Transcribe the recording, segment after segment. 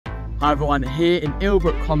Hi everyone, here in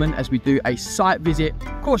Ilbrook Common as we do a site visit,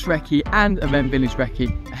 course recce and event village recce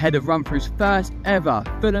ahead of RunThrough's first ever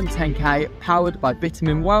Fulham 10K powered by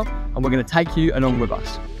Vitamin Well, and we're going to take you along with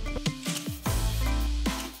us.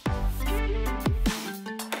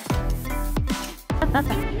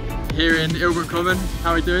 Here in Ilbrook Common,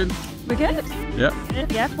 how are we doing? We're good. Yeah.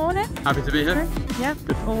 Yeah, morning. Happy to be here? Yeah,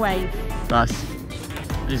 always. Nice.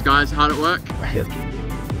 These guys hard at work.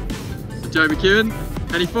 So Joe McEwen,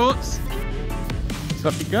 any thoughts? It's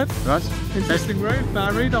looking good. Nice. Interesting route,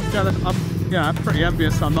 varied. I'm pretty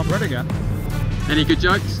envious I'm not ready yet. Any good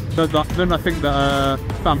jokes? Then I think that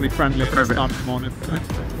family friendly for this time of the morning.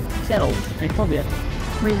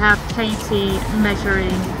 We have Katie measuring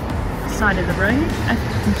the side of the room, as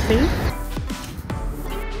you can see.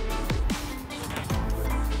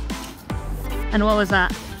 And what was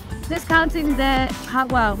that? Just counting my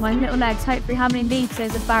little legs, hopefully how many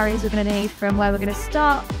metres of barriers we're going to need from where we're going to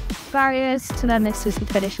start barriers to then this is the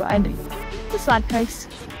finish line. The slide post.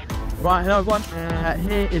 Right, hello everyone.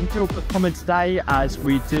 Here in Ilbrook Common today as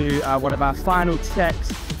we do one of our final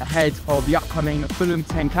checks ahead of the upcoming Fulham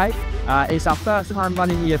 10K. It's our first time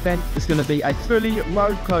running the event. It's going to be a fully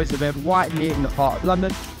road closed event right here in the heart of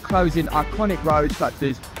London, closing iconic roads such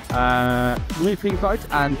as Looping Road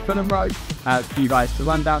and Fulham Road for you guys to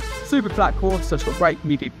run down. Super flat course, so it's got great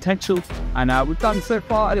community potential, and we've done so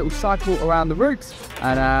far a little cycle around the routes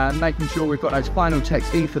and making sure we've got those final checks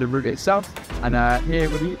in for the route itself. And here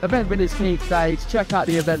with the event village team today to check out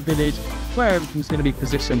the event village where everything's going to be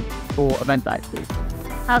positioned for event day.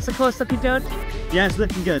 How's the course looking, George? Yeah, it's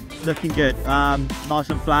looking good, nice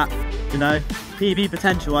and flat, you know, PB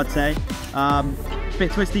potential I'd say,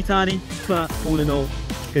 bit twisty turny, but all in all,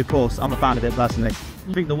 good course. I'm a fan of it personally.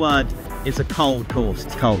 I think the word is a cold course,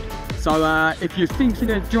 it's cold. So if you're thinking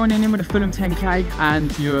of joining in with the Fulham 10K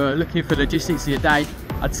and you're looking for logistics of your day,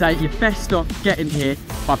 I'd say you're best off getting here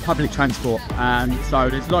by public transport. So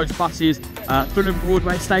there's loads of buses. Fulham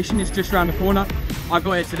Broadway station is just around the corner. I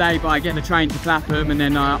got here today by getting a train to Clapham, and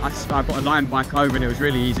then I got a line bike over and it was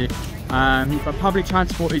really easy. But public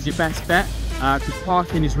transport is your best bet because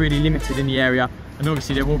parking is really limited in the area. And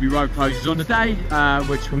obviously there will be road closures on the day,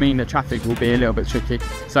 which will mean that traffic will be a little bit tricky.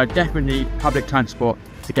 So definitely public transport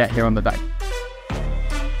to get here on the day.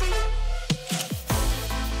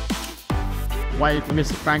 Wave for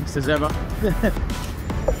Mr. Franks as ever.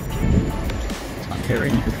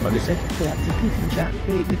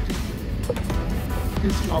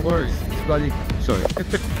 It's my words. It's bloody... Sorry.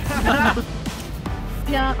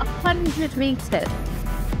 Yeah, 100 metres.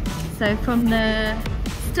 So from the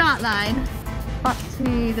start line up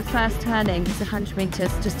to the first turning is 100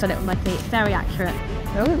 metres, just on it with my feet. Very accurate.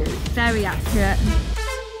 Oh. Very accurate.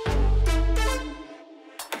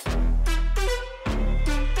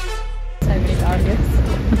 So many barriers.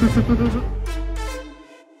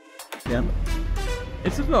 Yeah.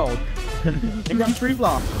 It's a vlog. You got 3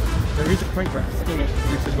 vlogs. There is a progress.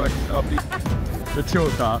 This is working the tour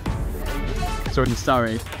car. So in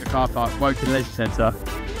Surrey, the car park, Woking Leisure Centre.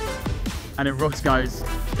 And then Ross goes,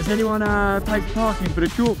 "Has anyone paid for parking for the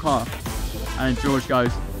chalk car?" And George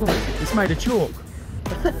goes, "Oh, it's made of chalk."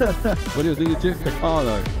 What do you think it's the car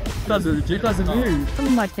though? It doesn't move. Some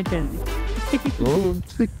of my pigeons.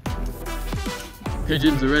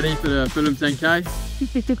 Pigeons are ready for the Fulham 10K.